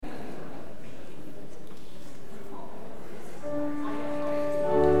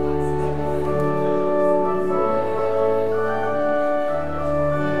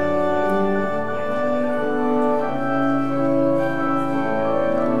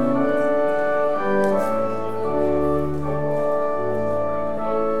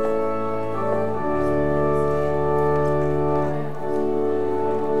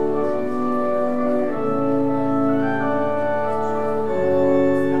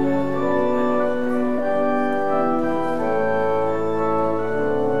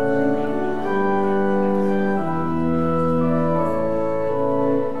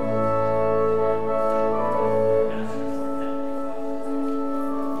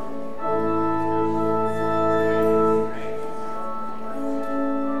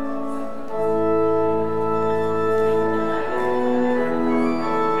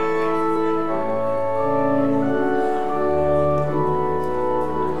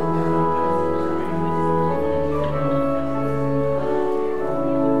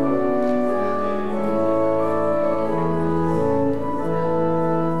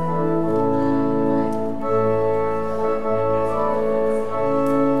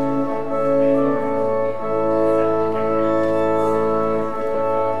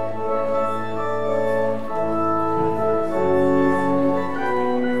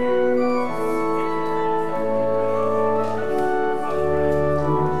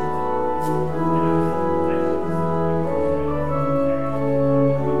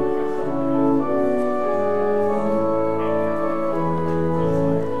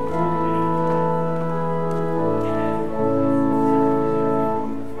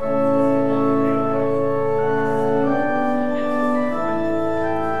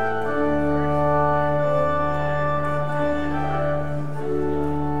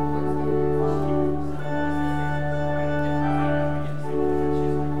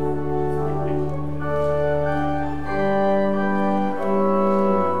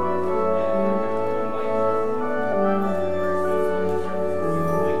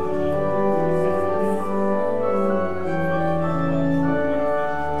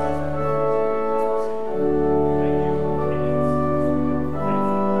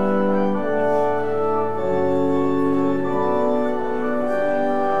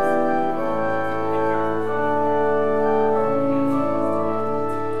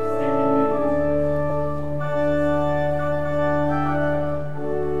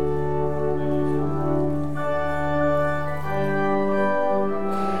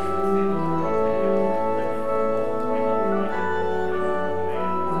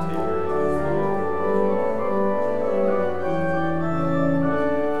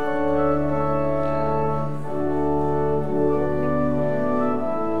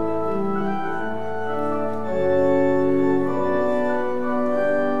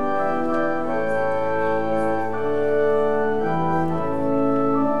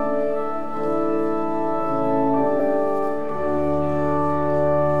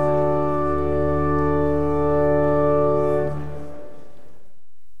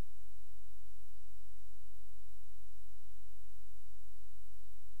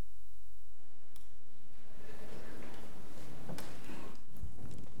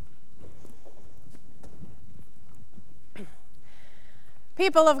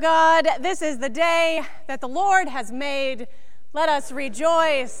People of God, this is the day that the Lord has made. Let us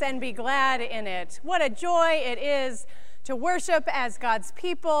rejoice and be glad in it. What a joy it is to worship as God's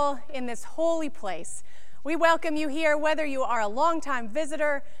people in this holy place. We welcome you here, whether you are a longtime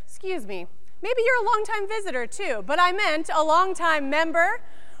visitor, maybe you're a longtime visitor too, but I meant a longtime member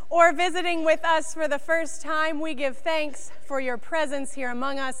or visiting with us for the first time. We give thanks for your presence here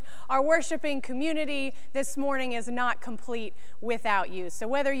among us. Our worshiping community this morning is not complete without you. So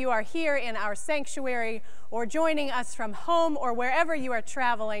whether you are here in our sanctuary or joining us from home or wherever you are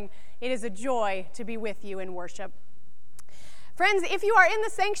traveling, it is a joy to be with you in worship. Friends, if you are in the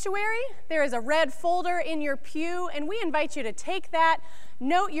sanctuary, there is a red folder in your pew, and we invite you to take that.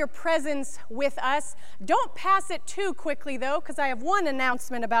 Note your presence with us. Don't pass it too quickly, though, because I have one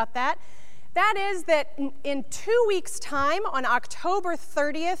announcement about that. That is that in 2 weeks' time, on October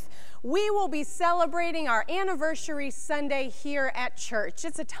 30th, we will be celebrating our anniversary Sunday here at church.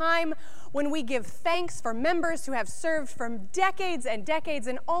 It's a time when we give thanks for members who have served for decades and decades,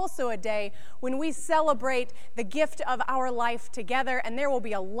 and also a day when we celebrate the gift of our life together. And there will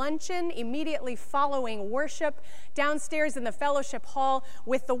be a luncheon immediately following worship downstairs in the fellowship hall.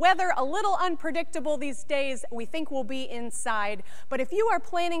 With the weather a little unpredictable these days, we think we'll be inside. But if you are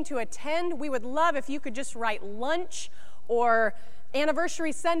planning to attend, we would love if you could just write lunch or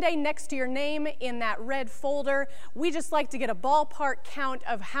Anniversary Sunday next to your name in that red folder. We just like to get a ballpark count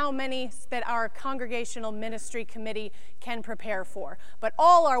of how many that our Congregational Ministry Committee can prepare for. But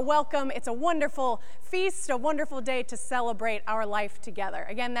all are welcome. It's a wonderful feast, a wonderful day to celebrate our life together.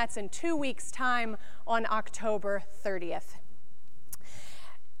 Again, that's in 2 weeks' time on October 30th.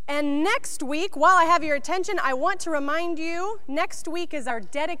 And next week, while I have your attention, I want to remind you, next week is our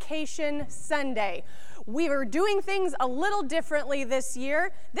Dedication Sunday. We are doing things a little differently this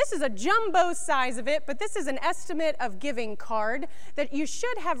year. This is a jumbo size of it, but this is an estimate of giving card that you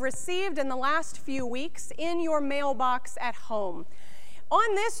should have received in the last few weeks in your mailbox at home.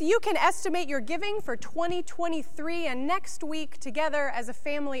 On this, you can estimate your giving for 2023, and next week, together as a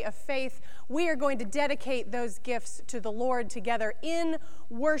family of faith, we are going to dedicate those gifts to the Lord together in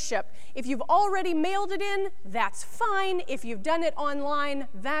worship. If you've already mailed it in, that's fine. If you've done it online,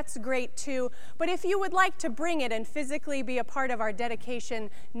 that's great too. But if you would like to bring it and physically be a part of our dedication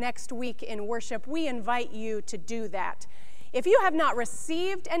next week in worship, we invite you to do that. If you have not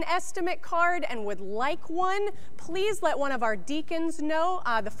received an estimate card and would like one, please let one of our deacons know,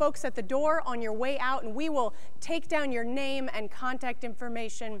 the folks at the door, on your way out, and we will take down your name and contact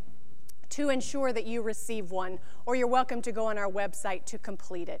information to ensure that you receive one, or you're welcome to go on our website to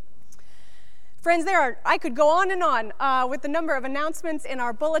complete it. Friends, I could go on and on with the number of announcements in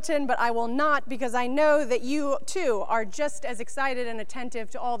our bulletin, but I will not, because I know that you too are just as excited and attentive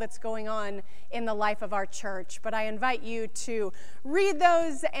to all that's going on in the life of our church. But I invite you to read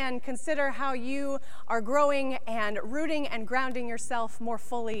those and consider how you are growing and rooting and grounding yourself more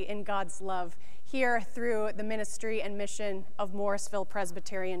fully in God's love here through the ministry and mission of Morrisville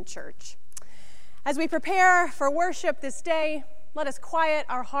Presbyterian Church. As we prepare for worship this day, let us quiet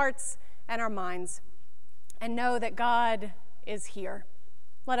our hearts and our minds, and know that God is here.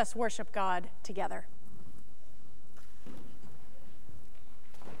 Let us worship God together.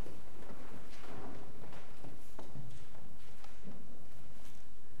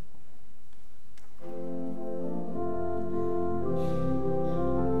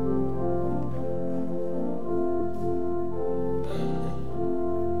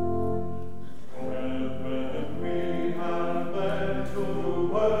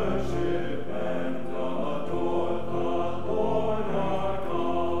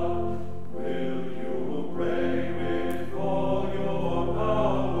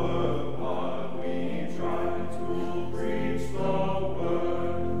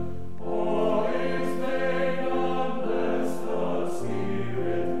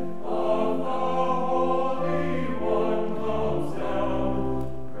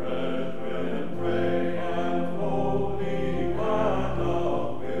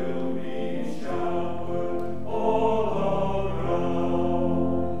 Will be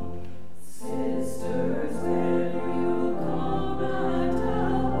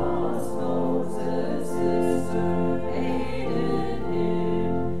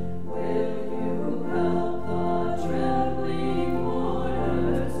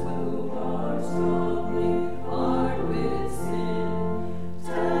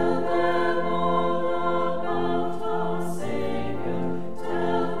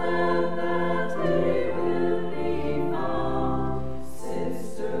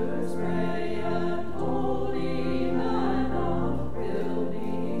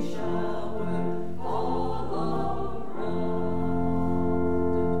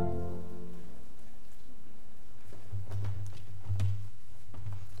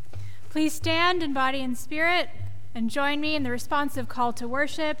Please stand in body and spirit and join me in the responsive call to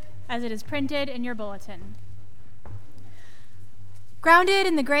worship as it is printed in your bulletin. Grounded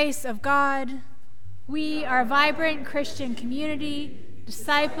in the grace of God, we are a vibrant Christian community,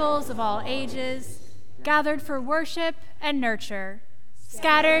 disciples of all ages, gathered for worship and nurture,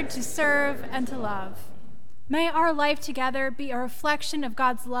 scattered to serve and to love. May our life together be a reflection of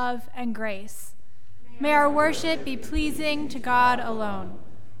God's love and grace. May our worship be pleasing to God alone.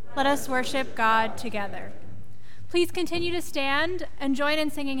 Let us worship God together. Please continue to stand and join in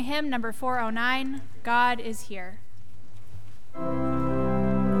singing hymn number 409, God is Here.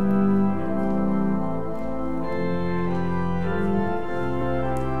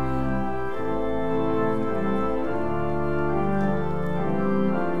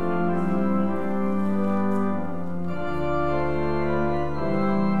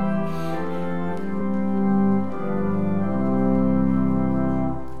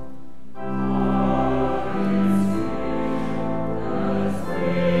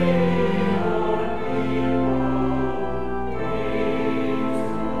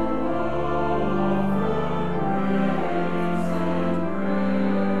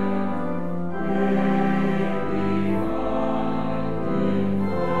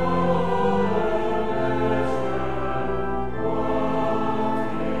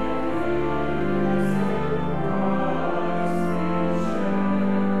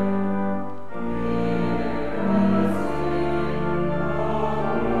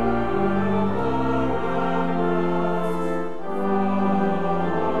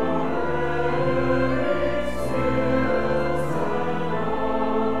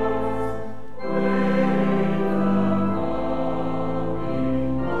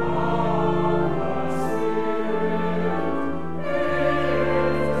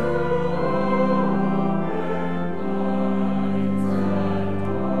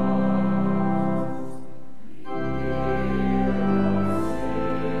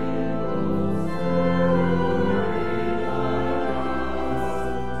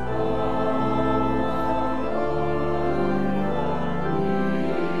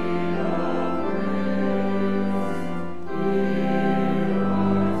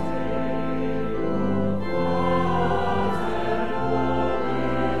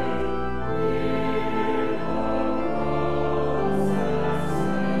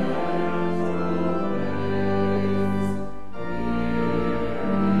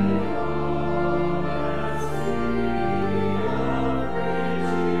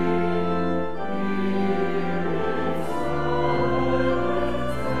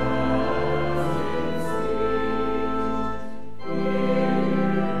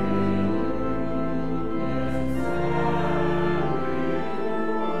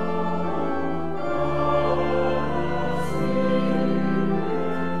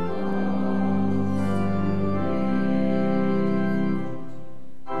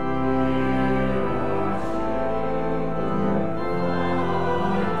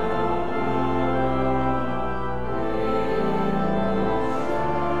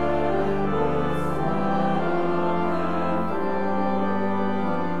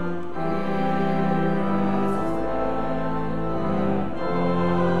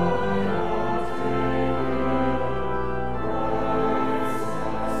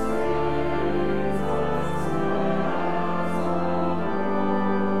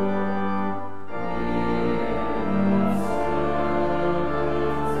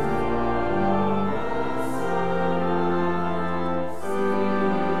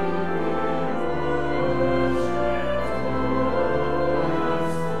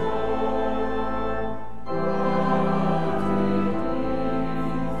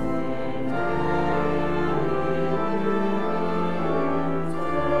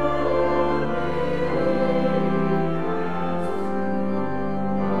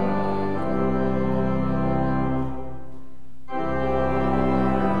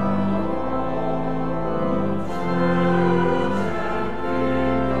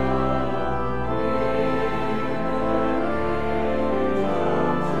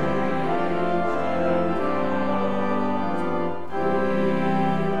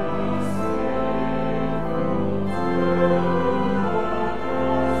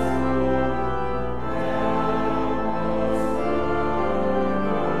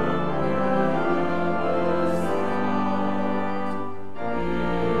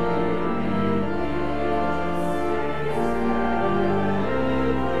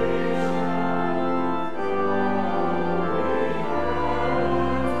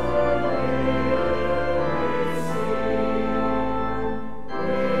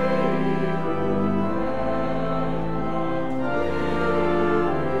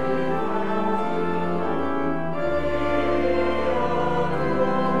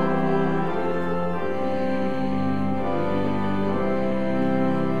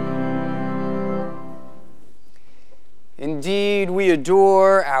 Indeed, we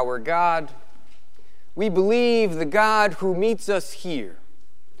adore our God. We believe the God who meets us here,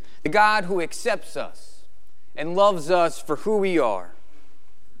 the God who accepts us and loves us for who we are,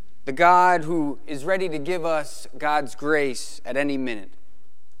 the God who is ready to give us God's grace at any minute.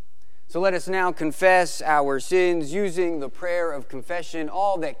 So let us now confess our sins using the prayer of confession,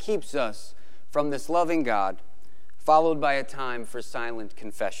 all that keeps us from this loving God, followed by a time for silent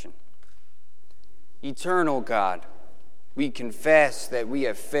confession. Eternal God, we confess that we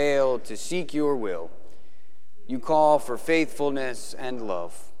have failed to seek your will. You call for faithfulness and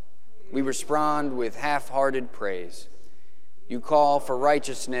love. We respond with half-hearted praise. You call for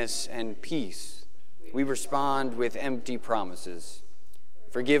righteousness and peace. We respond with empty promises.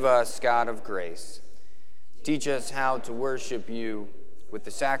 Forgive us, God of grace. Teach us how to worship you with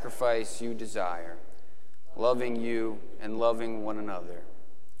the sacrifice you desire, loving you and loving one another.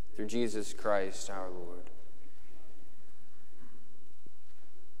 Through Jesus Christ our Lord.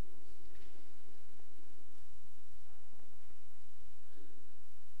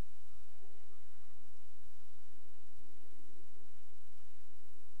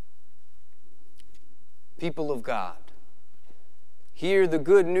 People of God, hear the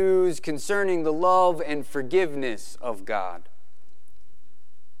good news concerning the love and forgiveness of God.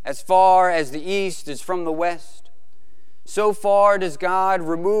 As far as the east is from the west, so far does God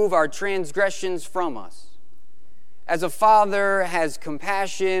remove our transgressions from us. As a father has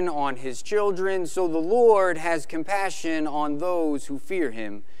compassion on his children, so the Lord has compassion on those who fear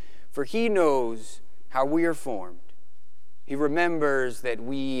him, for he knows how we are formed. He remembers that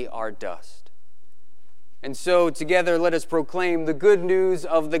we are dust. And so together let us proclaim the good news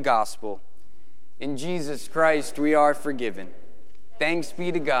of the gospel. In Jesus Christ we are forgiven. Thanks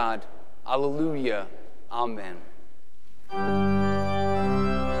be to God. Alleluia. Amen.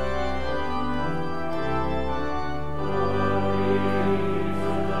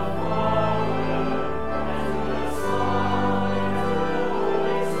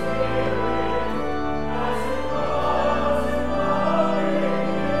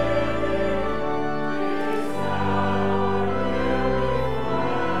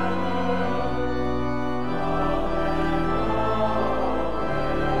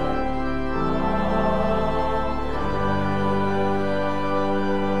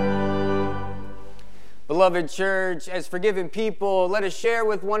 Beloved church, as forgiven people, let us share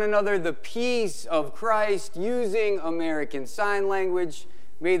with one another the peace of Christ using American Sign Language.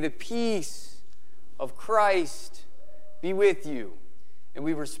 May the peace of Christ be with you, and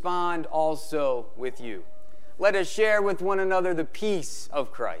we respond also with you. Let us share with one another the peace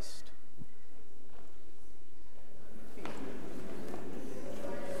of Christ.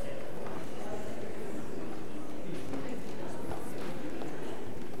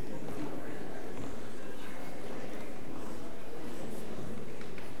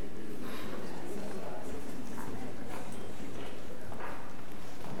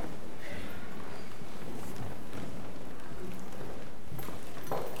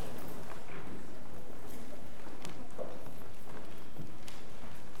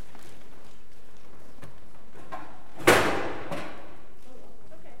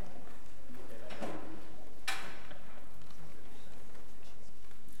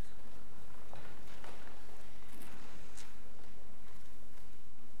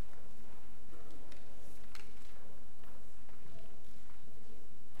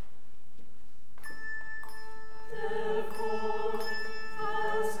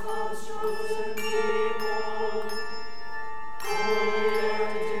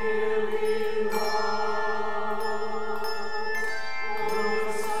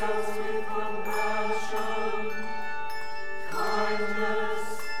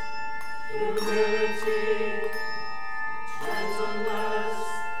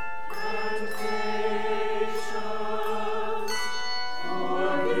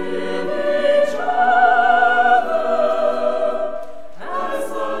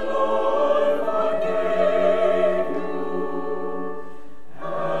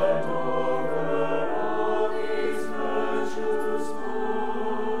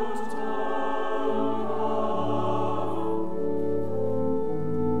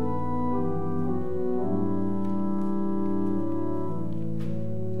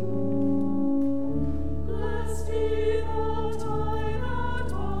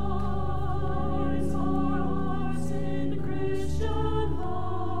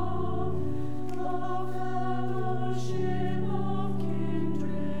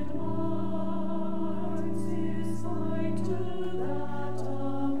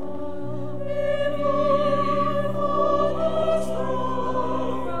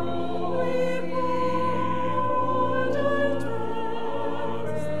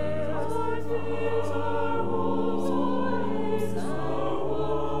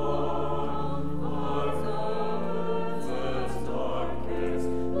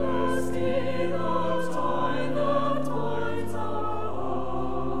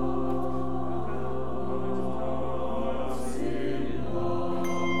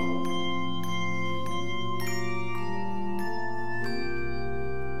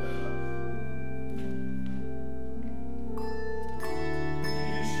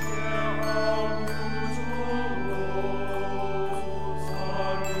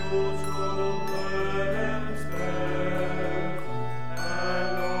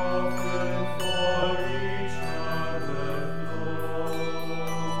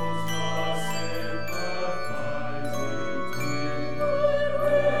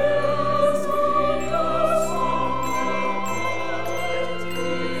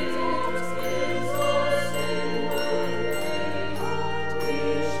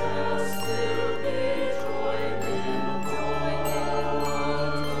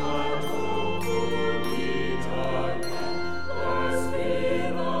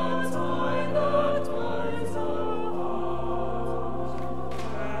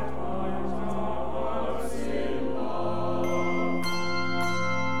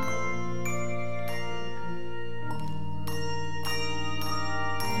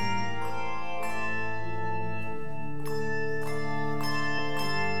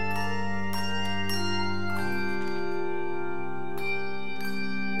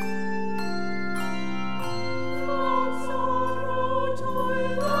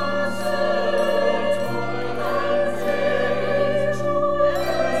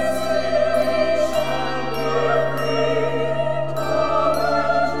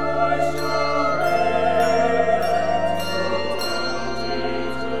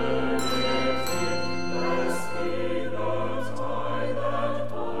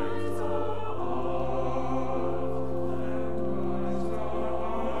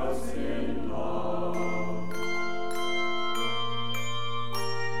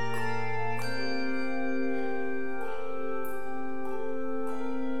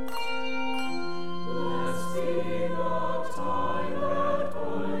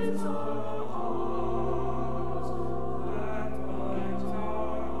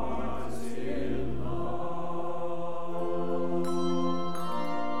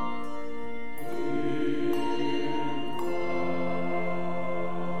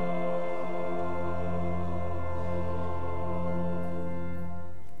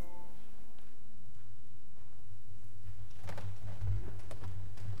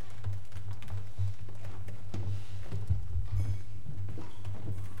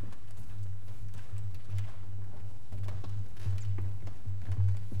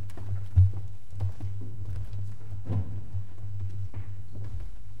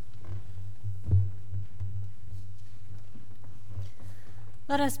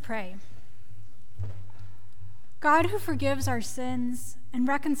 Let us pray. God, who forgives our sins and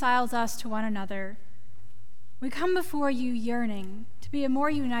reconciles us to one another, we come before you yearning to be a more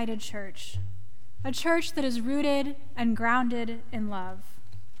united church, a church that is rooted and grounded in love.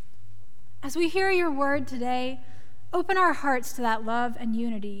 As we hear your word today, open our hearts to that love and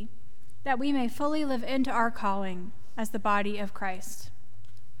unity, that we may fully live into our calling as the body of Christ.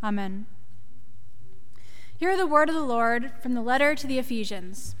 Amen. Hear the word of the Lord from the letter to the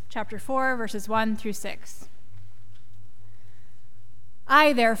Ephesians, chapter 4, verses 1 through 6.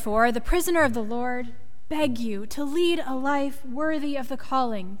 I, therefore, the prisoner of the Lord, beg you to lead a life worthy of the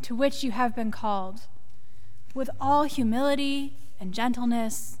calling to which you have been called, with all humility and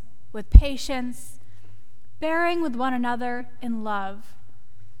gentleness, with patience, bearing with one another in love,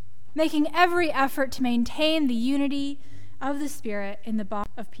 making every effort to maintain the unity of the Spirit in the bond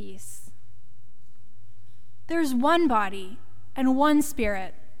of peace. There is one body and one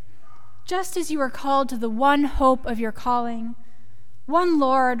Spirit, just as you are called to the one hope of your calling, one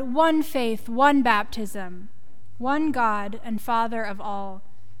Lord, one faith, one baptism, one God and Father of all,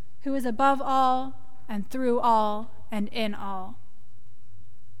 who is above all and through all and in all.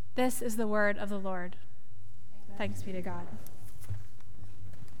 This is the word of the Lord. Thanks be to God.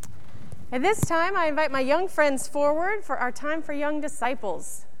 At this time, I invite my young friends forward for our time for young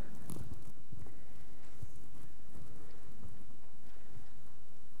disciples.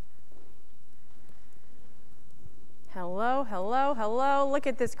 Hello, hello, hello. Look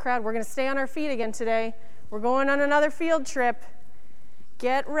at this crowd. We're going to stay on our feet again today. We're going on another field trip.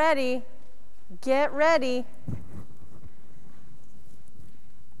 Get ready. Get ready.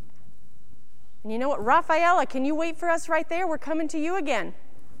 And you know what? Rafaela, can you wait for us right there? We're coming to you again.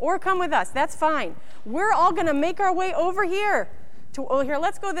 Or come with us. That's fine. We're all going to make our way over here. Here,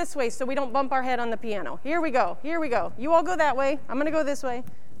 let's go this way so we don't bump our head on the piano. Here we go. Here we go. You all go that way. I'm going to go this way.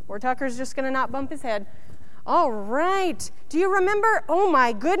 Or Tucker's just going to not bump his head. All right. Do you remember? Oh,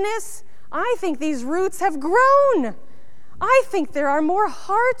 my goodness. I think these roots have grown. I think there are more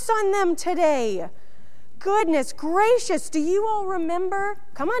hearts on them today. Goodness gracious. Do you all remember?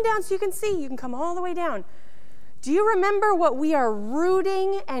 Come on down so you can see. You can come all the way down. Do you remember what we are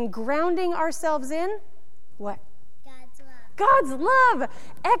rooting and grounding ourselves in? What? God's love. God's love.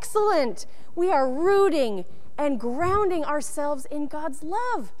 Excellent. We are rooting and grounding ourselves in God's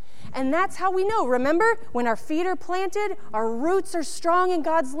love. And that's how we know. Remember, when our feet are planted, our roots are strong in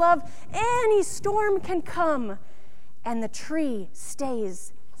God's love, any storm can come, and the tree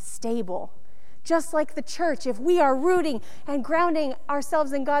stays stable. Just like the church, if we are rooting and grounding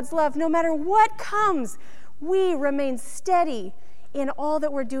ourselves in God's love, no matter what comes, we remain steady in all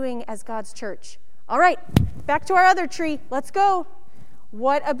that we're doing as God's church. All right, back to our other tree. Let's go.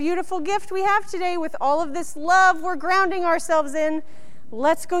 What a beautiful gift we have today with all of this love we're grounding ourselves in.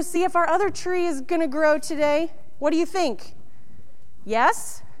 Let's go see if our other tree is going to grow today. What do you think?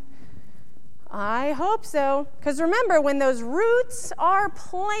 Yes? I hope so. Because remember, when those roots are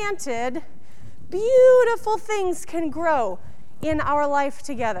planted, beautiful things can grow in our life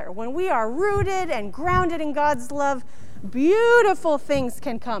together. When we are rooted and grounded in God's love, beautiful things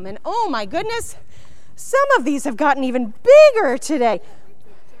can come. And oh my goodness, some of these have gotten even bigger today.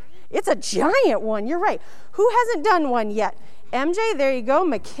 It's a giant one, you're right. Who hasn't done one yet? MJ, there you go.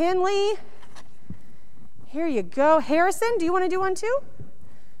 McKinley. Here you go. Harrison, do you want to do one too?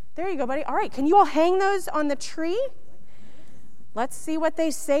 There you go, buddy. All right, can you all hang those on the tree? Let's see what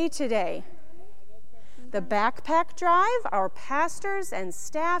they say today. The backpack drive, our pastors and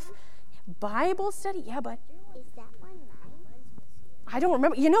staff, Bible study. Yeah, bud. Is that one mine? I don't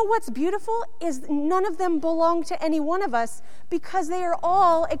remember. You know what's beautiful is none of them belong to any one of us because they are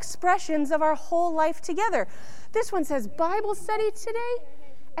all expressions of our whole life together. This one says Bible study today,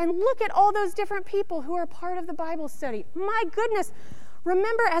 and look at all those different people who are part of the Bible study. My goodness,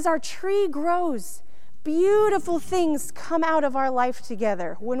 remember as our tree grows, beautiful things come out of our life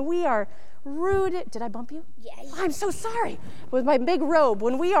together. When we are rooted, did I bump you? Yes. I'm so sorry. With my big robe,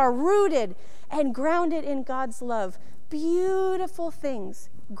 when we are rooted and grounded in God's love, beautiful things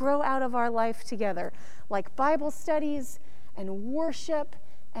grow out of our life together, like Bible studies and worship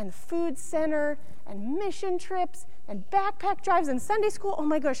and food center and mission trips and backpack drives and Sunday school. Oh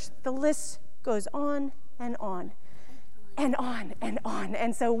my gosh, the list goes on and on and on and on.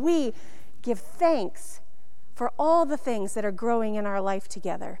 And so we give thanks for all the things that are growing in our life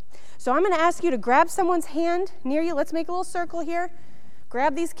together. So I'm going to ask you to grab someone's hand near you. Let's make a little circle here.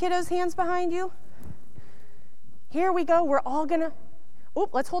 Grab these kiddos' hands behind you. Here we go. We're all going to,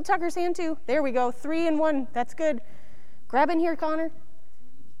 let's hold Tucker's hand too. There we go. 3 and 1. That's good. Grab in here, Connor.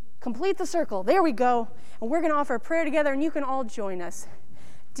 Complete the circle. There we go. And we're going to offer a prayer together, and you can all join us.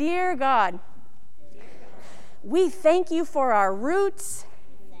 Dear God, we thank you for our roots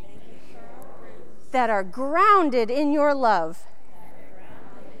that are grounded in your love.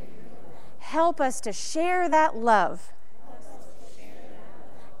 Help us to share that love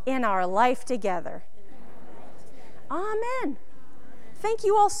in our life together. Amen. Thank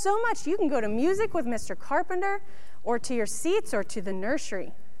you all so much. You can go to music with Mr. Carpenter or to your seats or to the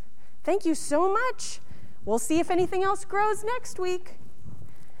nursery. Thank you so much. We'll see if anything else grows next week.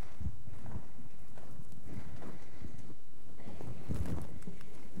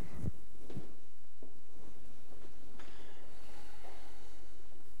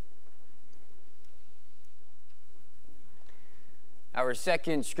 Our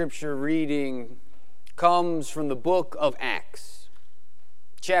second scripture reading comes from the book of Acts,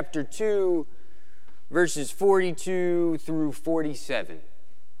 chapter 2, verses 42 through 47.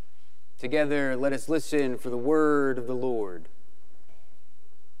 Together, let us listen for the word of the Lord.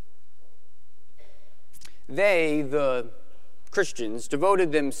 They, the Christians,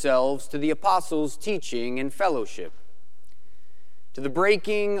 devoted themselves to the apostles' teaching and fellowship, to the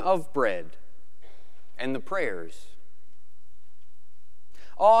breaking of bread and the prayers.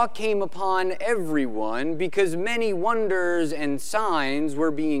 Awe came upon everyone because many wonders and signs were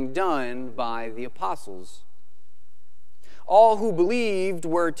being done by the apostles. All who believed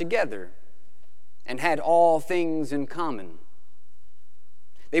were together and had all things in common.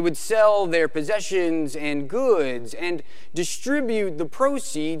 They would sell their possessions and goods and distribute the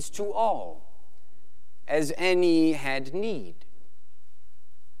proceeds to all, as any had need.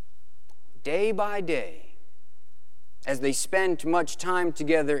 Day by day, as they spent much time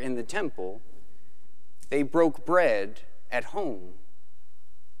together in the temple, they broke bread at home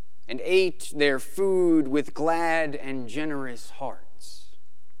and ate their food with glad and generous hearts,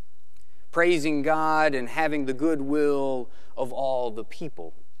 praising God and having the goodwill of all the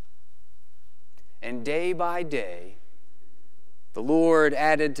people. And day by day, the Lord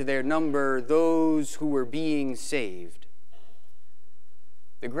added to their number those who were being saved.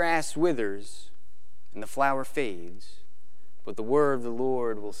 The grass withers and the flower fades, but the word of the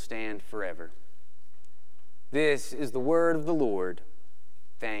Lord will stand forever. This is the word of the Lord.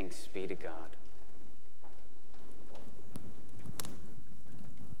 Thanks be to God.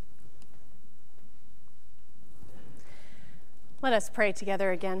 Let us pray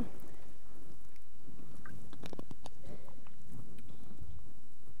together again.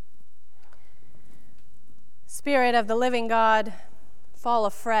 Spirit of the living God, fall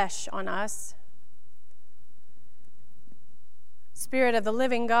afresh on us. Spirit of the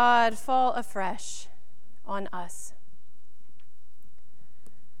living God, fall afresh on us.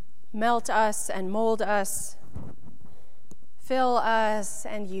 Melt us and mold us. Fill us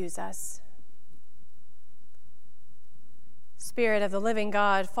and use us. Spirit of the living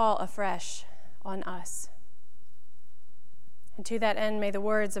God, fall afresh on us. And to that end, may the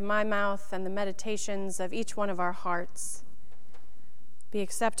words of my mouth and the meditations of each one of our hearts be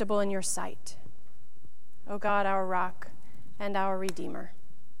acceptable in your sight, O God, our rock and our Redeemer.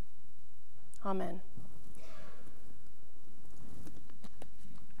 Amen.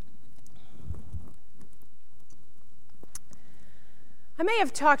 I may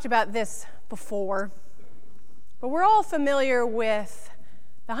have talked about this before, but we're all familiar with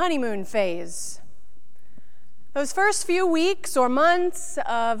the honeymoon phase. Those first few weeks or months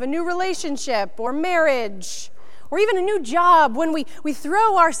of a new relationship or marriage or even a new job when we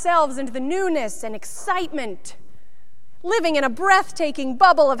throw ourselves into the newness and excitement, living in a breathtaking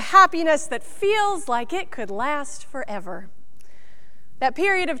bubble of happiness that feels like it could last forever. That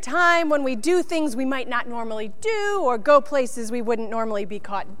period of time when we do things we might not normally do or go places we wouldn't normally be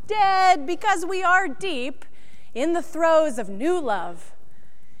caught dead because we are deep in the throes of new love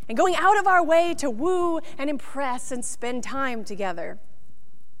and going out of our way to woo and impress and spend time together.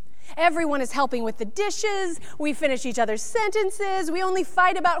 Everyone is helping with the dishes. We finish each other's sentences. We only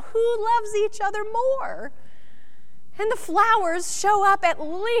fight about who loves each other more. And the flowers show up at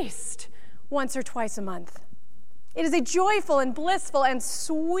least once or twice a month. It is a joyful and blissful and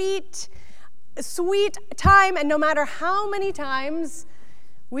sweet time, and no matter how many times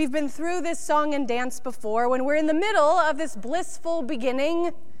we've been through this song and dance before, when we're in the middle of this blissful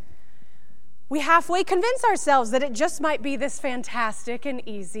beginning, we halfway convince ourselves that it just might be this fantastic and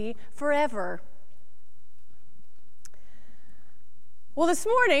easy forever. Well, this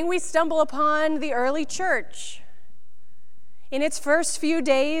morning we stumble upon the early church in its first few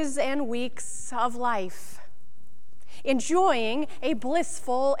days and weeks of life, enjoying a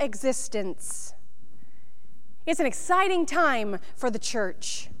blissful existence. It's an exciting time for the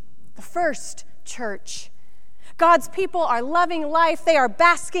church, the first church, God's people are loving life. They are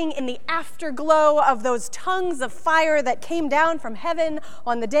basking in the afterglow of those tongues of fire that came down from heaven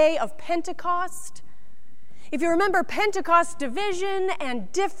on the day of Pentecost. If you remember Pentecost, division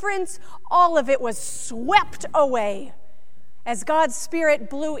and difference, all of it was swept away as God's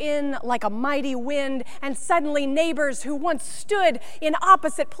Spirit blew in like a mighty wind, and suddenly neighbors who once stood in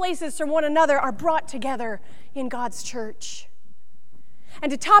opposite places from one another are brought together in God's church.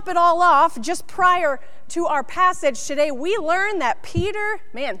 And to top it all off, just prior to our passage today, we learn that Peter,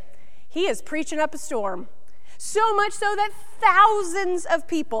 he is preaching up a storm. So much so that thousands of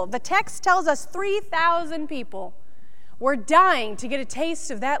people, the text tells us 3,000 people, were dying to get a taste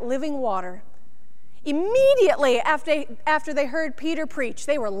of that living water. Immediately after they heard Peter preach,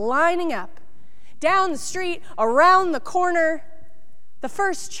 they were lining up down the street, around the corner. The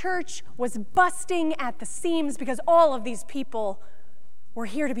first church was busting at the seams because all of these people were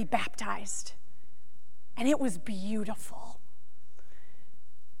here to be baptized. And it was beautiful.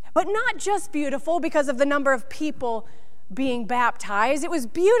 But not just beautiful because of the number of people being baptized. It was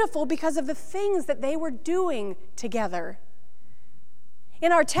beautiful because of the things that they were doing together.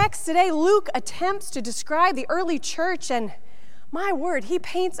 In our text today, Luke attempts to describe the early church, and my word, he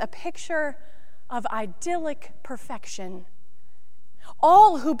paints a picture of idyllic perfection.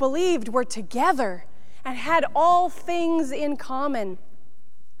 All who believed were together and had all things in common.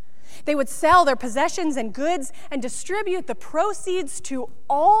 They would sell their possessions and goods and distribute the proceeds to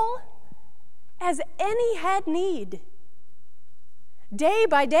all as any had need. Day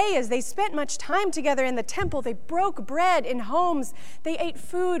by day, as they spent much time together in the temple, they broke bread in homes. They ate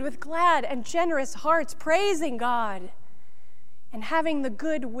food with glad and generous hearts, praising God and having the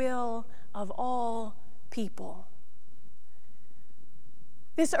goodwill of all people.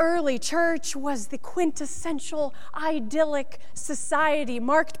 This early church was the quintessential idyllic society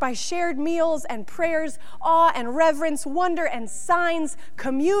marked by shared meals and prayers, awe and reverence, wonder and signs,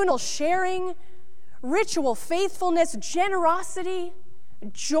 communal sharing, ritual faithfulness, generosity,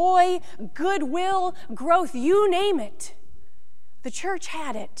 joy, goodwill, growth, you name it. The church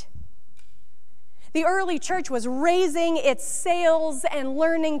had it. The early church was raising its sails and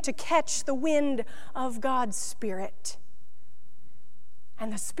learning to catch the wind of God's Spirit.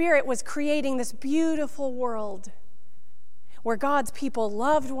 And the Spirit was creating this beautiful world where God's people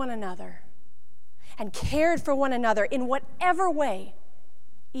loved one another and cared for one another in whatever way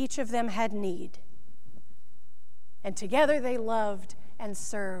each of them had need. And together they loved and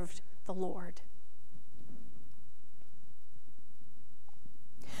served the Lord.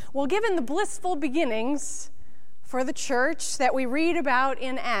 Well, given the blissful beginnings for the church that we read about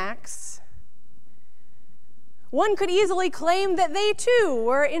in Acts, one could easily claim that they too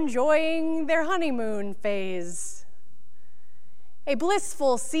were enjoying their honeymoon phase. A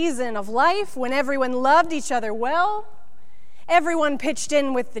blissful season of life when everyone loved each other well, everyone pitched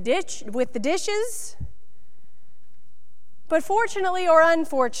in with the dishes. But fortunately or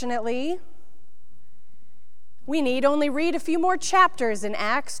unfortunately, we need only read a few more chapters in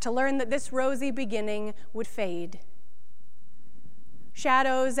Acts to learn that this rosy beginning would fade.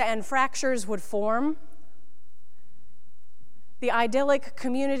 Shadows and fractures would form. The idyllic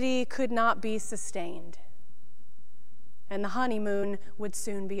community could not be sustained, and the honeymoon would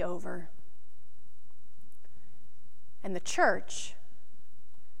soon be over. And the church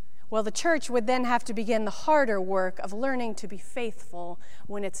would then have to begin the harder work of learning to be faithful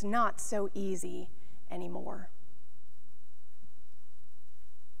when it's not so easy anymore.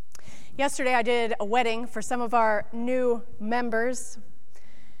 Yesterday I did a wedding for some of our new members,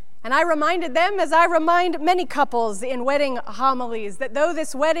 and I reminded them, as I remind many couples in wedding homilies, that though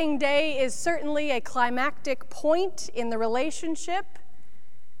this wedding day is certainly a climactic point in the relationship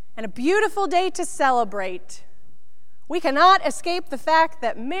and a beautiful day to celebrate, we cannot escape the fact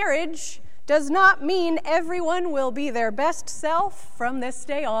that marriage does not mean everyone will be their best self from this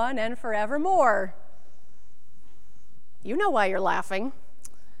day on and forevermore. You know why you're laughing.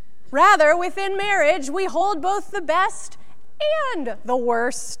 Rather, within marriage, we hold both the best and the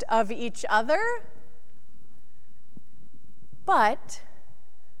worst of each other. But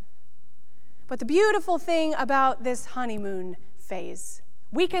the beautiful thing about this honeymoon phase,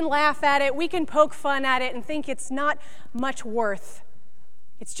 we can laugh at it, we can poke fun at it and think it's not much worth.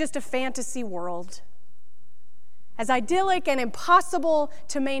 It's just a fantasy world. As idyllic and impossible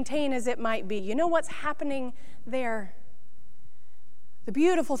to maintain as it might be, you know what's happening there? The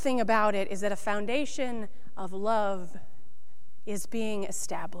beautiful thing about it is that a foundation of love is being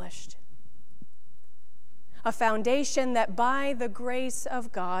established. A foundation that by the grace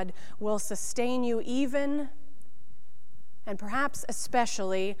of God will sustain you even and perhaps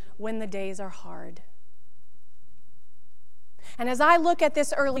especially when the days are hard. And as I look at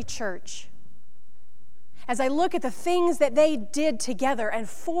this early church, as I look at the things that they did together and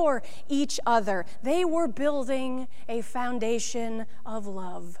for each other, they were building a foundation of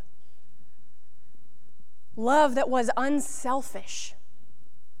love. Love that was unselfish,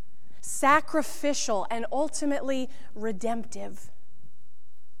 sacrificial, and ultimately redemptive.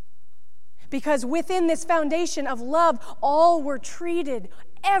 Because within this foundation of love,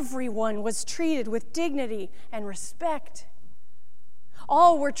 everyone was treated with dignity and respect.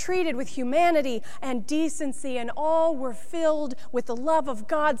 All were treated with humanity and decency, and all were filled with the love of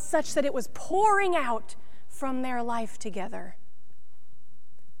God such that it was pouring out from their life together.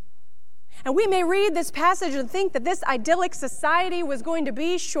 And we may read this passage and think that this idyllic society was going to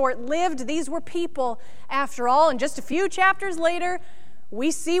be short-lived. These were people, after all, and just a few chapters later, we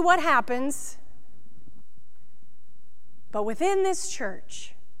see what happens. But within this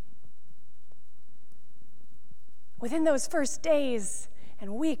church, within those first days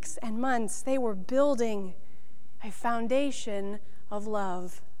and weeks and months, they were building a foundation of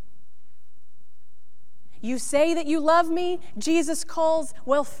love. You say that you love me, Jesus calls,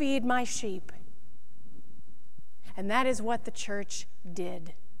 well, feed my sheep. And that is what the church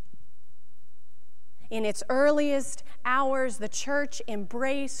did. In its earliest hours, the church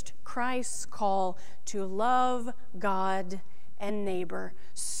embraced Christ's call to love God and neighbor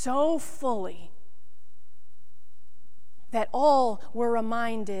so fully that all were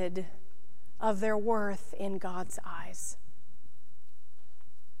reminded of their worth in God's eyes.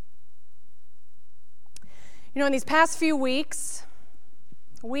 You know, in these past few weeks,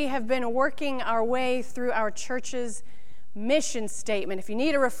 we have been working our way through our church's mission statement. If you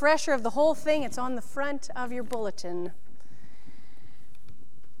need a refresher of the whole thing, it's on the front of your bulletin.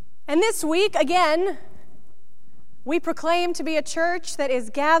 And this week, again, we proclaim to be a church that is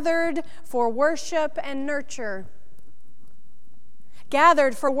gathered for worship and nurture.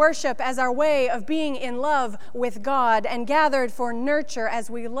 Gathered for worship as our way of being in love with God, and gathered for nurture as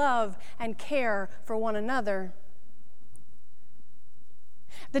we love and care for one another.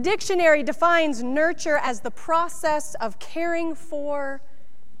 The dictionary defines nurture as the process of caring for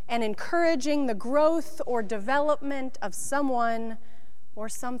and encouraging the growth or development of someone or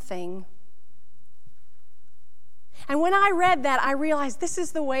something. And when I read that, I realized this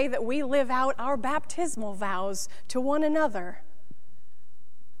is the way that we live out our baptismal vows to one another.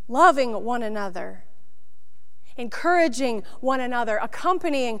 Loving one another, encouraging one another,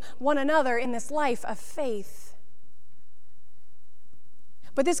 accompanying one another in this life of faith.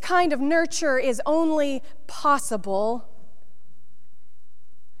 But this kind of nurture is only possible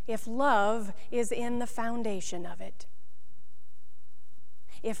if love is in the foundation of it.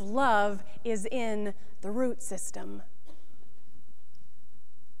 If love is in the root system.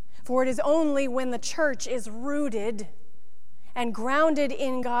 For it is only when the church is rooted and grounded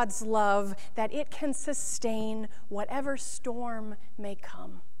in God's love that it can sustain whatever storm may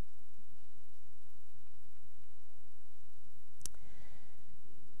come.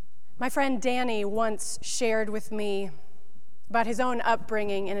 My friend Danny once shared with me about his own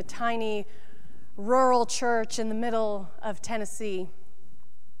upbringing in a tiny rural church in the middle of Tennessee.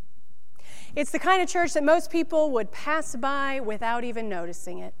 It's the kind of church that most people would pass by without even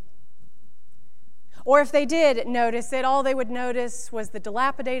noticing it. Or if they did notice it, all they would notice was the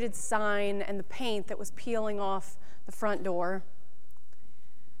dilapidated sign and the paint that was peeling off the front door.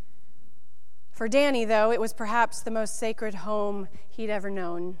 For Danny, though, it was perhaps the most sacred home he'd ever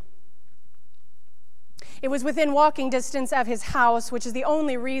known. It was within walking distance of his house, which is the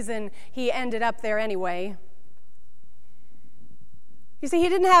only reason he ended up there anyway. You see, he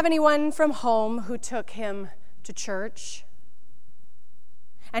didn't have anyone from home who took him to church.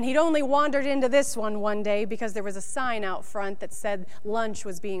 And he'd only wandered into this one day because there was a sign out front that said lunch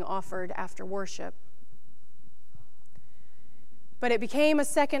was being offered after worship. But it became a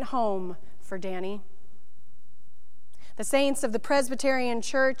second home for Danny. The saints of the Presbyterian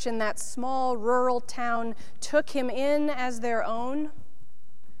Church in that small rural town took him in as their own,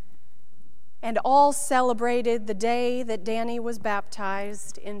 and all celebrated the day that Danny was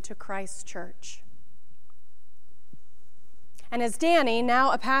baptized into Christ's church. And as Danny,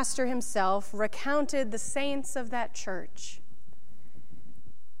 now a pastor himself, recounted the saints of that church,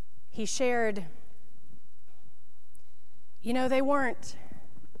 he shared, they weren't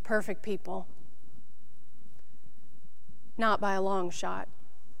perfect people. Not by a long shot.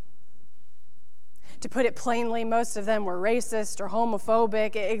 To put it plainly, most of them were racist or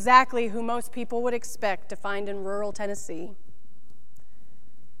homophobic, exactly who most people would expect to find in rural Tennessee.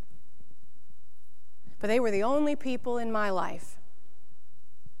 But they were the only people in my life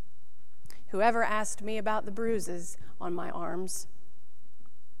whoever asked me about the bruises on my arms.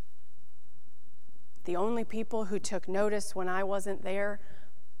 The only people who took notice when I wasn't there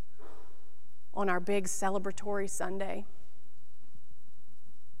on our big celebratory Sunday.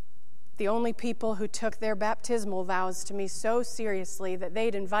 The only people who took their baptismal vows to me so seriously that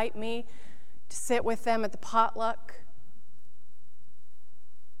they'd invite me to sit with them at the potluck.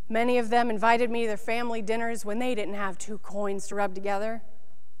 Many of them invited me to their family dinners when they didn't have 2 coins to rub together.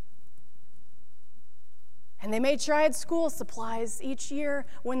 And they made sure I had school supplies each year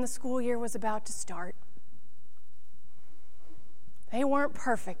when the school year was about to start. They weren't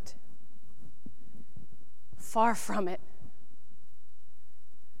perfect. Far from it.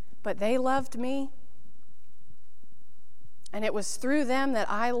 But they loved me. And it was through them that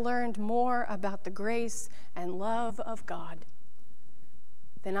I learned more about the grace and love of God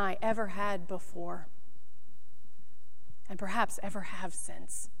than I ever had before, and perhaps ever have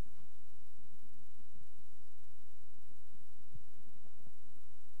since.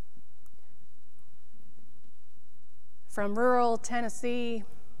 From rural Tennessee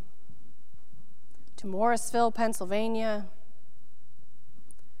to Morrisville, Pennsylvania,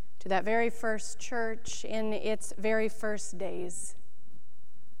 to that very first church in its very first days.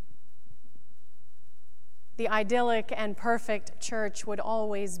 The idyllic and perfect church would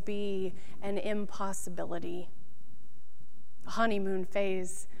always be an impossibility, a honeymoon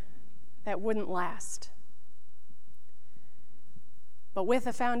phase that wouldn't last. But with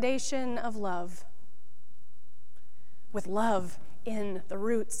a foundation of love, with love in the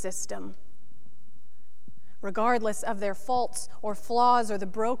root system, regardless of their faults or flaws or the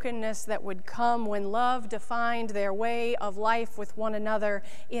brokenness that would come when love defined their way of life with one another,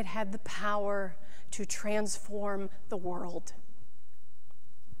 it had the power to transform the world.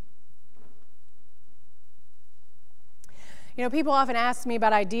 You know, people often ask me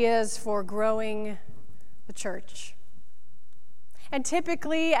about ideas for growing the church. And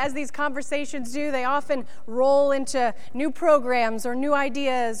typically, as these conversations do, they often roll into new programs or new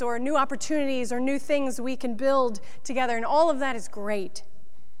ideas or new opportunities or new things we can build together, and all of that is great.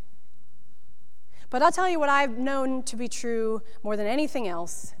 But I'll tell you what I've known to be true more than anything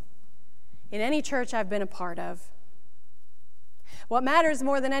else in any church I've been a part of. What matters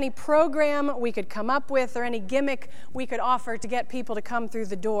more than any program we could come up with or any gimmick we could offer to get people to come through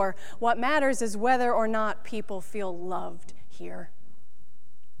the door, what matters is whether or not people feel loved here.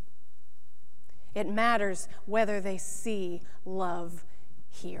 It matters whether they see love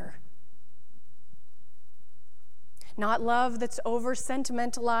here. Not love that's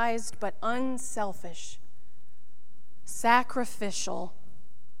over-sentimentalized, but unselfish, sacrificial,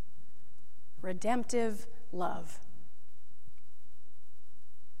 redemptive love.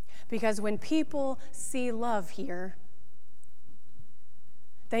 Because when people see love here,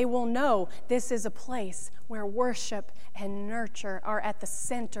 they will know this is a place where worship and nurture are at the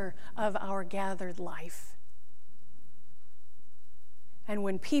center of our gathered life. And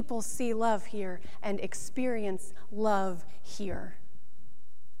when people see love here and experience love here,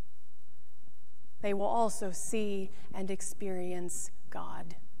 they will also see and experience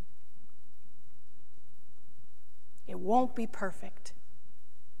God. It won't be perfect.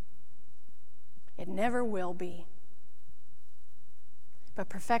 It never will be. But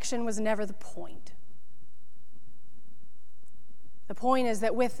perfection was never the point. The point is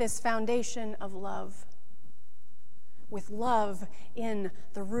that with this foundation of love, with love in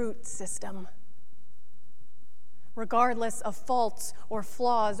the root system, regardless of faults or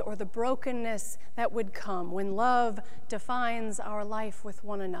flaws or the brokenness that would come when love defines our life with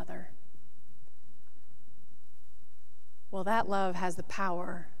one another, well, that love has the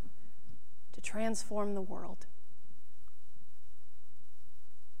power to transform the world.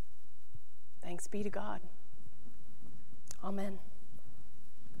 Thanks be to God. Amen.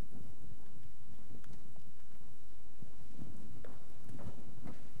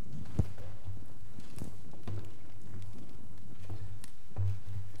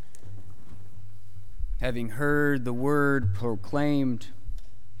 Having heard the word proclaimed,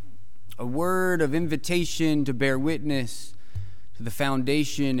 a word of invitation to bear witness to the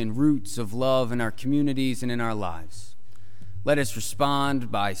foundation and roots of love in our communities and in our lives, let us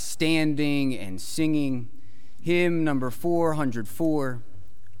respond by standing and singing hymn number 404,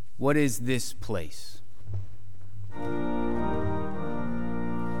 What is This Place?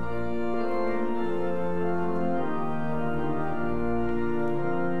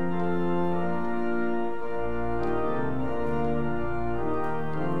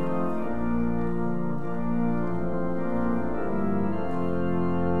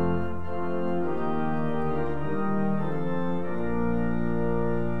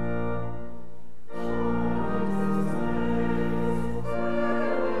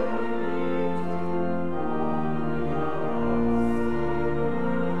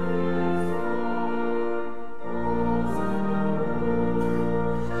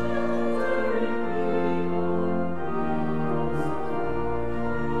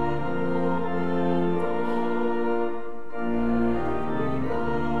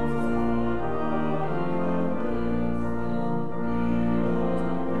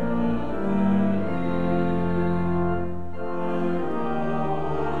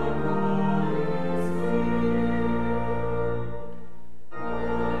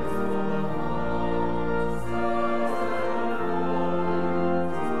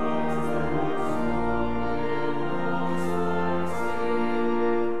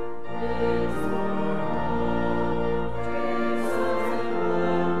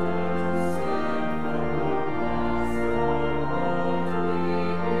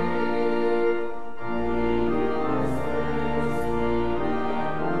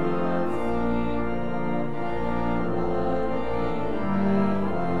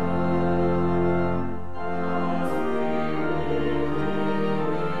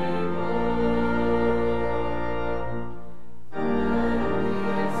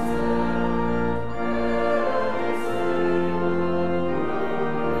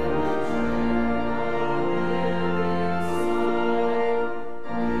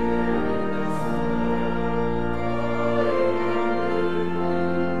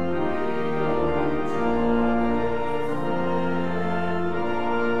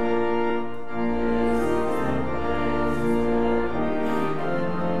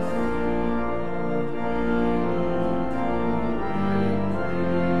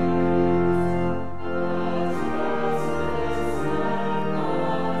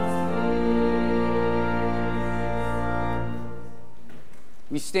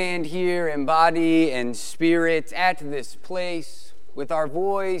 We stand here in body and spirit at this place with our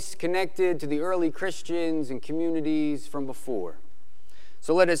voice connected to the early Christians and communities from before.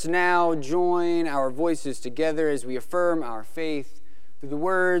 So let us now join our voices together as we affirm our faith through the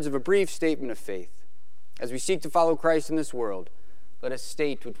words of a brief statement of faith. As we seek to follow Christ in this world, let us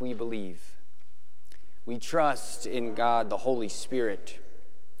state what we believe. We trust in God, the Holy Spirit,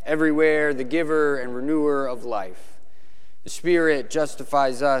 everywhere the giver and renewer of life. The Spirit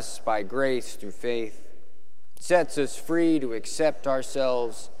justifies us by grace through faith, sets us free to accept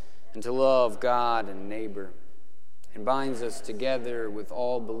ourselves and to love God and neighbor, and binds us together with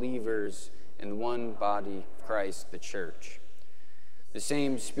all believers in the one body of Christ, the church. The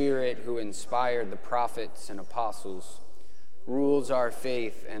same Spirit who inspired the prophets and apostles rules our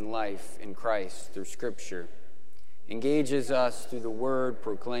faith and life in Christ through Scripture, engages us through the word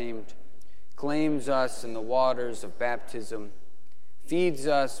proclaimed, claims us in the waters of baptism, feeds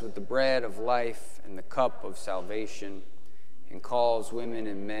us with the bread of life and the cup of salvation, and calls women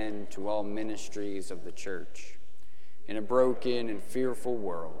and men to all ministries of the church. In a broken and fearful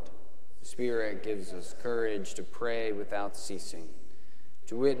world, the Spirit gives us courage to pray without ceasing,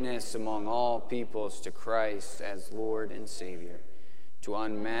 to witness among all peoples to Christ as Lord and Savior, to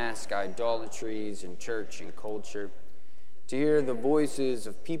unmask idolatries in church and culture, to hear the voices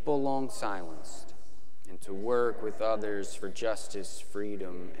of people long silenced, and to work with others for justice,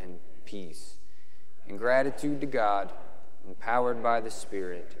 freedom, and peace. In gratitude to God, empowered by the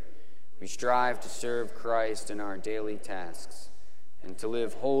Spirit, we strive to serve Christ in our daily tasks and to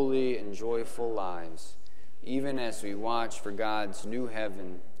live holy and joyful lives, even as we watch for God's new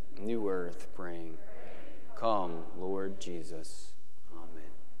heaven, new earth, praying, "Come, Lord Jesus."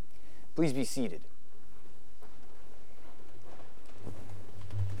 Amen. Please be seated.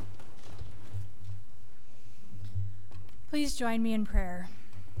 Please join me in prayer.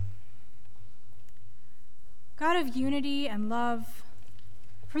 God of unity and love,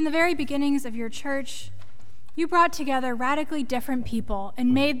 from the very beginnings of your church, you brought together radically different people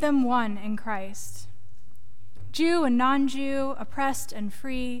and made them one in Christ. Jew and non-Jew, oppressed and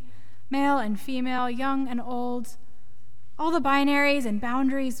free, male and female, young and old, all the binaries and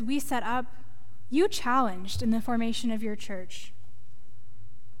boundaries we set up, you challenged in the formation of your church.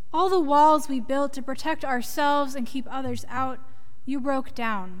 All the walls we built to protect ourselves and keep others out, you broke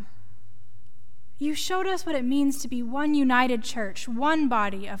down. You showed us what it means to be one united church, one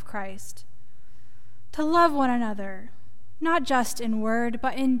body of Christ. To love one another, not just in word,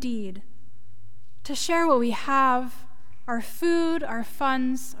 but in deed. To share what we have, our food, our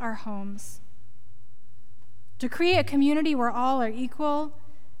funds, our homes. To create a community where all are equal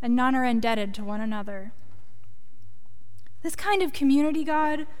and none are indebted to one another. This kind of community,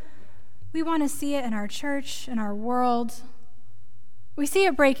 God, we want to see it in our church, in our world. We see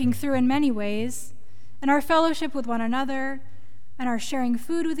it breaking through in many ways, in our fellowship with one another, and our sharing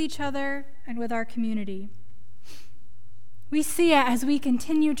food with each other and with our community. We see it as we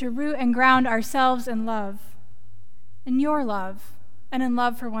continue to root and ground ourselves in love, in your love, and in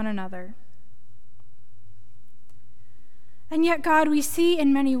love for one another. And yet, God, we see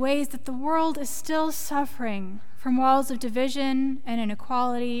in many ways that the world is still suffering from walls of division and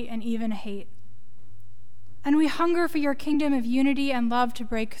inequality and even hate. And we hunger for your kingdom of unity and love to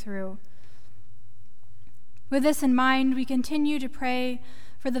break through. With this in mind, we continue to pray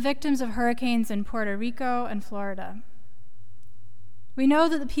for the victims of hurricanes in Puerto Rico and Florida. We know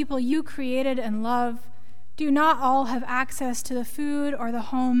that the people you created and love do not all have access to the food or the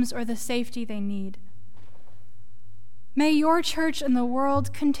homes or the safety they need. May your church and the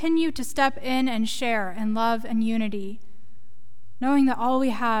world continue to step in and share in love and unity, knowing that all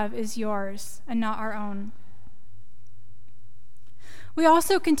we have is yours and not our own. We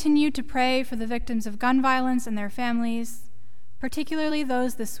also continue to pray for the victims of gun violence and their families, particularly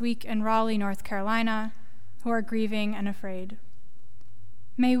those this week in Raleigh, North Carolina, who are grieving and afraid.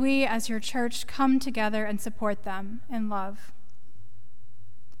 May we, as your church, come together and support them in love.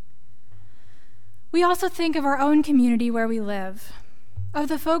 We also think of our own community where we live, of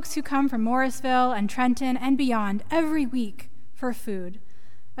the folks who come from Morrisville and Trenton and beyond every week for food,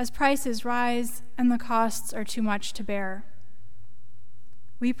 as prices rise and the costs are too much to bear.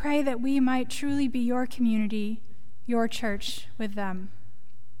 We pray that we might truly be your community, your church with them.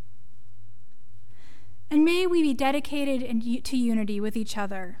 And may we be dedicated to unity with each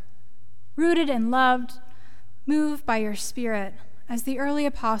other, rooted and loved, moved by your Spirit, as the early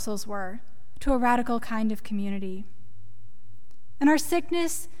apostles were, to a radical kind of community. In our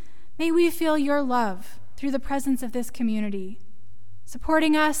sickness, may we feel your love through the presence of this community,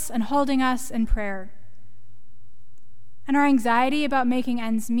 supporting us and holding us in prayer. and our anxiety about making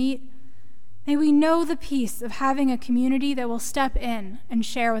ends meet, may we know the peace of having a community that will step in and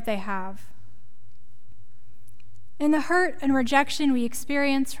share what they have. In the hurt and rejection we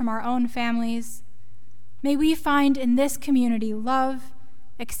experience from our own families, may we find in this community love,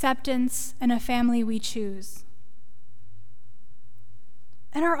 acceptance, and a family we choose.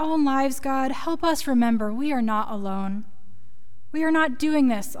 In our own lives, God, help us remember we are not alone. We are not doing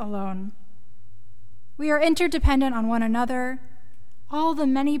this alone. We are interdependent on one another, all the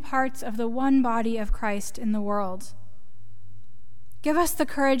many parts of the one body of Christ in the world. Give us the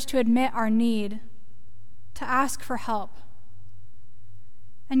courage to admit our need, to ask for help,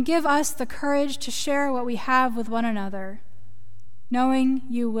 and give us the courage to share what we have with one another, knowing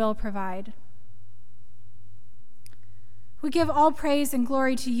you will provide. We give all praise and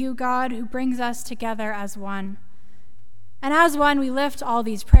glory to you, God, who brings us together as one. And as one, we lift all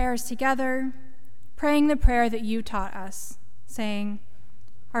these prayers together, praying the prayer that you taught us, saying,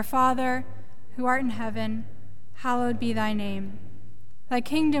 Our Father, who art in heaven, hallowed be thy name. Thy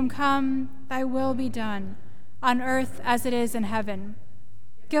kingdom come, thy will be done, on earth as it is in heaven.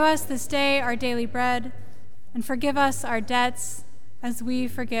 Give us this day our daily bread, and forgive us our debts as we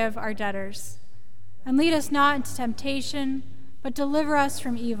forgive our debtors. And lead us not into temptation, but deliver us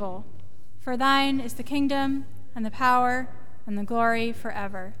from evil. For thine is the kingdom, and the power, and the glory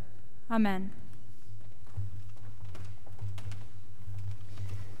forever. Amen.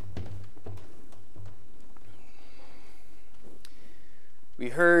 We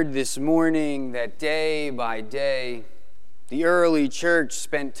heard this morning that day by day, the early church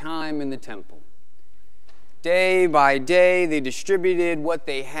spent time in the temple. Day by day, they distributed what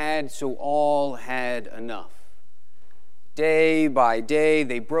they had so all had enough. Day by day,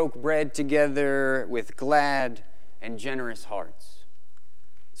 they broke bread together with glad and generous hearts.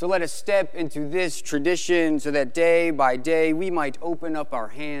 So let us step into this tradition so that day by day we might open up our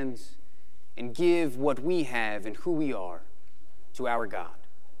hands and give what we have and who we are to our God.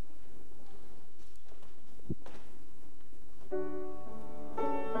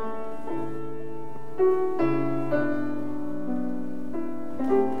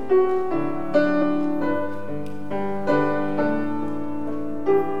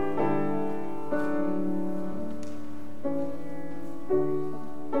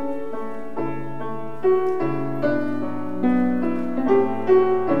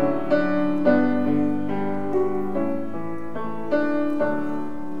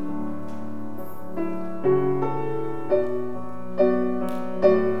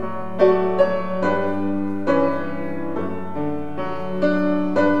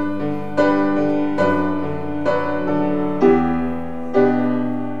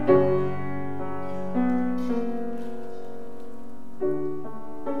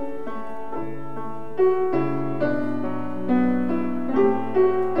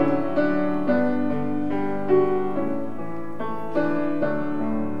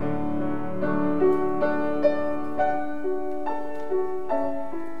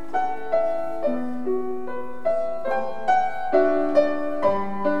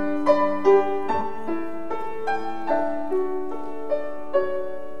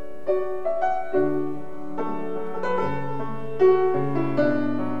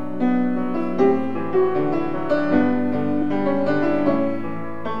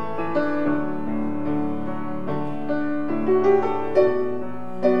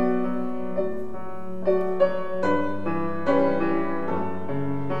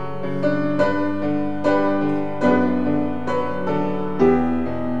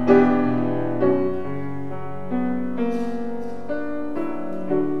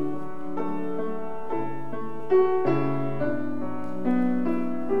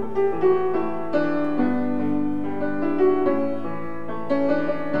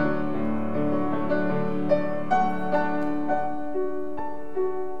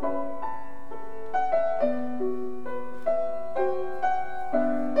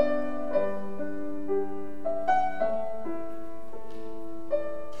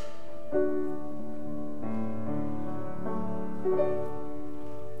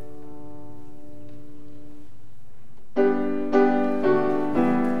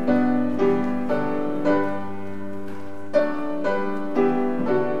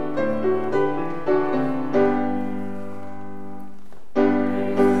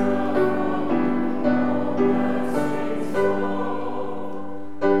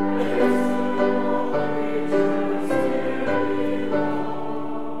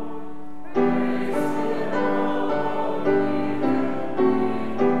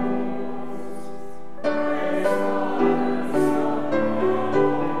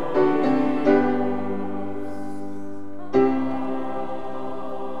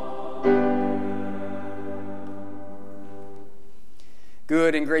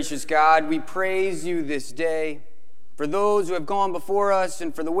 gracious God, we praise you this day for those who have gone before us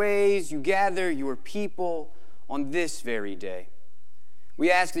and for the ways you gather your people on this very day. We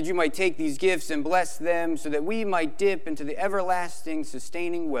ask that you might take these gifts and bless them so that we might dip into the everlasting,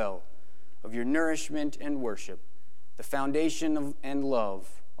 sustaining well of your nourishment and worship, the foundation and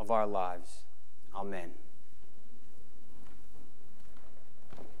love of our lives. Amen.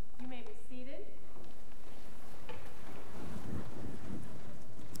 You may be seated.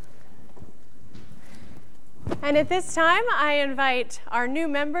 And at this time, I invite our new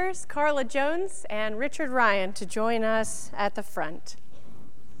members, Carla Jones and Richard Ryan, to join us at the front.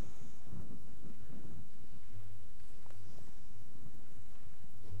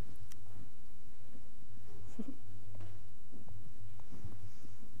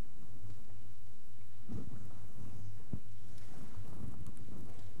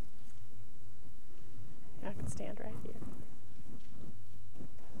 I can stand right here.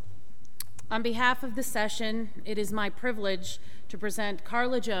 On behalf of the session, it is my privilege to present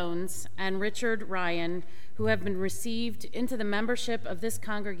Carla Jones and Richard Ryan, who have been received into the membership of this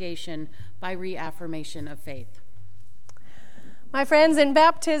congregation by reaffirmation of faith. My friends, in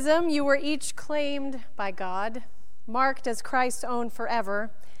baptism, you were each claimed by God, marked as Christ's own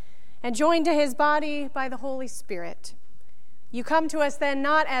forever, and joined to his body by the Holy Spirit. You come to us then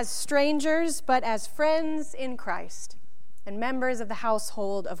not as strangers, but as friends in Christ and members of the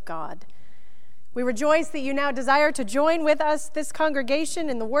household of God. We rejoice that you now desire to join with us, this congregation,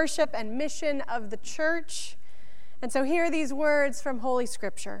 in the worship and mission of the church. And so hear these words from Holy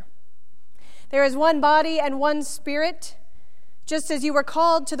Scripture. There is one body and one Spirit, just as you were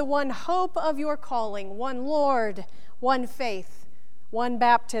called to the one hope of your calling, one Lord, one faith, one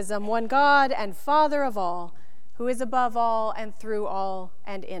baptism, one God and Father of all, who is above all and through all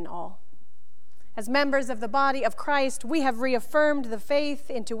and in all. As members of the body of Christ, we have reaffirmed the faith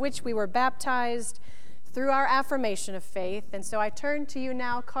into which we were baptized through our affirmation of faith. And so I turn to you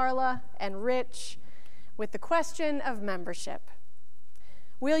now, Carla and Rich, with the question of membership.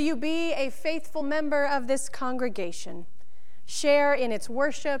 Will you be a faithful member of this congregation? Share in its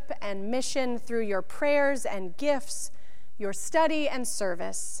worship and mission through your prayers and gifts, your study and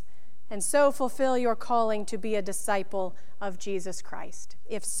service, and so fulfill your calling to be a disciple of Jesus Christ?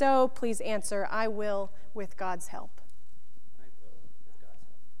 If so, please answer, I will, with God's help. I will, with God's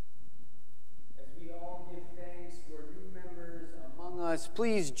help. As we all give thanks for new members among us,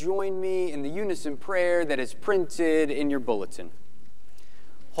 please join me in the unison prayer that is printed in your bulletin.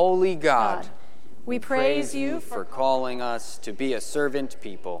 Holy God, we praise you for calling us to be a servant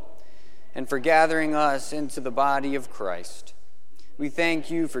people and for gathering us into the body of Christ. We thank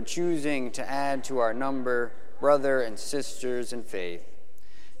you for choosing to add to our number brother and sisters in faith.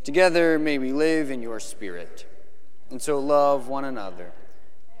 Together may we live in your Spirit, and so love one another,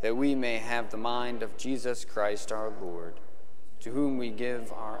 that we may have the mind of Jesus Christ our Lord, to whom we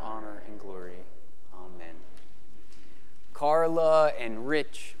give our honor and glory. Amen. Carla and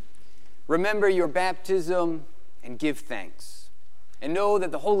Rich, remember your baptism and give thanks, and know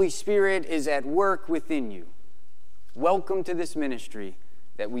that the Holy Spirit is at work within you. Welcome to this ministry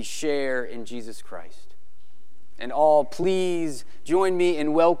that we share in Jesus Christ. And all, please join me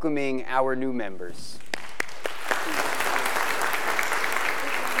in welcoming our new members.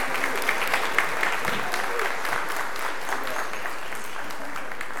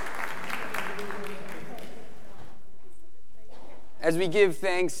 As we give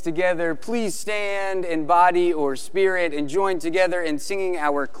thanks together, please stand in body or spirit and join together in singing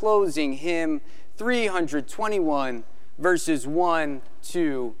our closing hymn, 321, verses 1,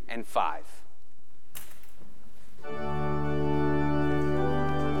 2, and 5.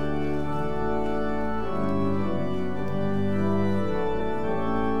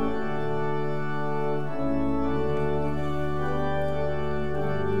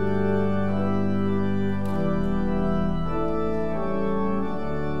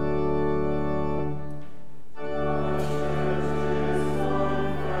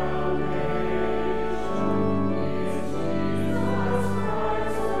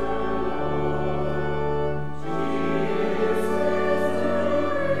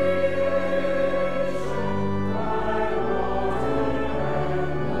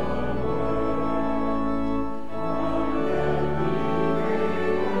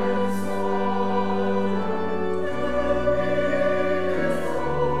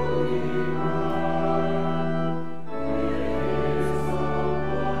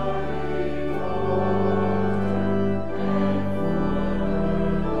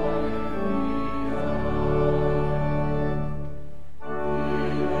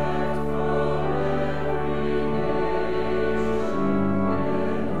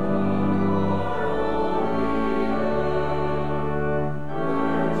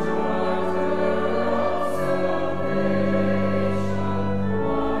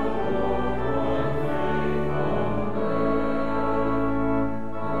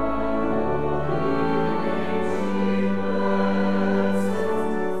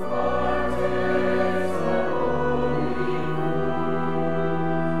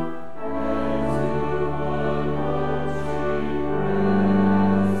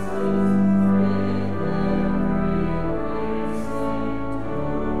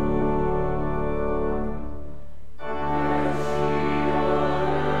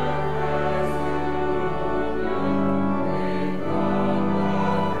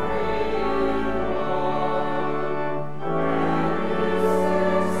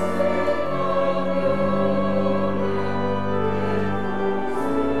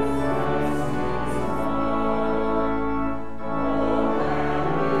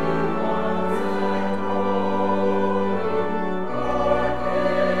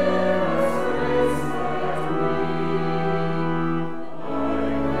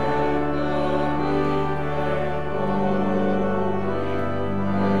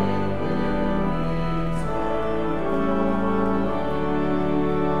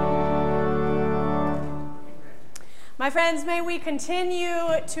 friends, may we continue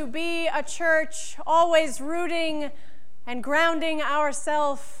to be a church always rooting and grounding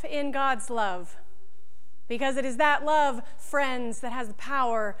ourselves in God's love, because it is that love, friends, that has the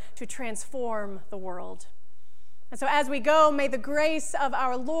power to transform the world. And so as we go, may the grace of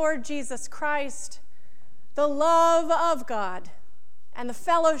our Lord Jesus Christ, the love of God, and the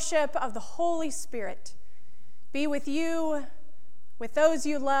fellowship of the Holy Spirit be with you, with those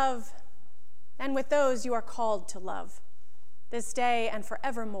you love, and with those you are called to love, this day and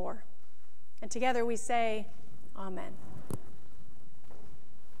forevermore. And together we say, Amen.